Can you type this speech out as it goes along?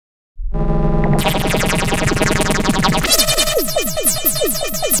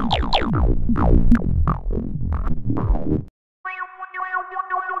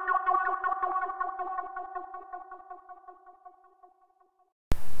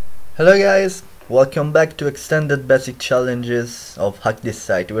Hello guys, welcome back to extended basic challenges of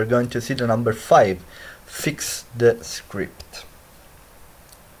HackThisSite. We're going to see the number 5, fix the script.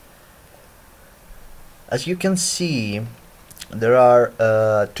 As you can see, there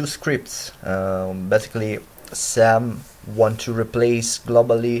are two scripts. Basically, Sam wants to replace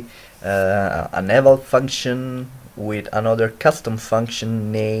globally an eval function with another custom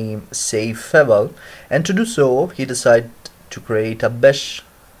function named saveEval, and to do so he decided to create a bash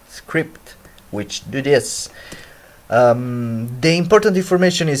script which do this. The important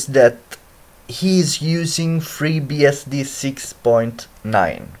information is that he is using FreeBSD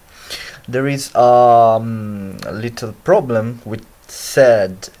 6.9. There is a little problem with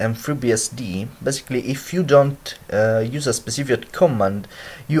sed and FreeBSD. Basically, if you don't use a specific command,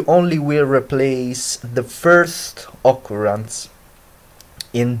 you only will replace the first occurrence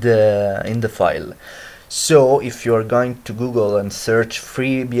in the file. So if you're going to Google and search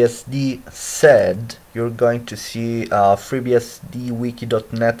FreeBSD sed, you're going to see a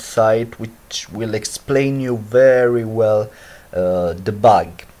FreeBSDWiki.net site which will explain you very well the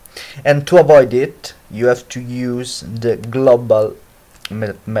bug. And to avoid it, you have to use the global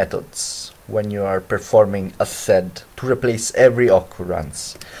methods when you are performing a sed to replace every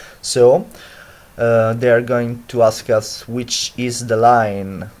occurrence. So they are going to ask us which is the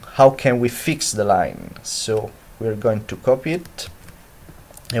line. How can we fix the line? So we're going to copy it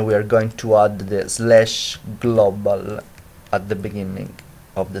and we are going to add the /global at the beginning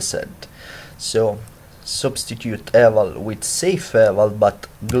of the sed. So substitute eval with saveEval but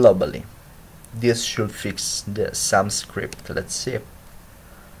globally. This should fix the SAM script. Let's see.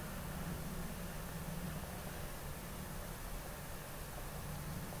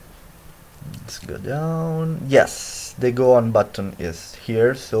 Let's go down. Yes, the go on button is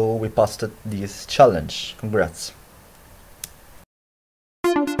here, so we passed this challenge. Congrats.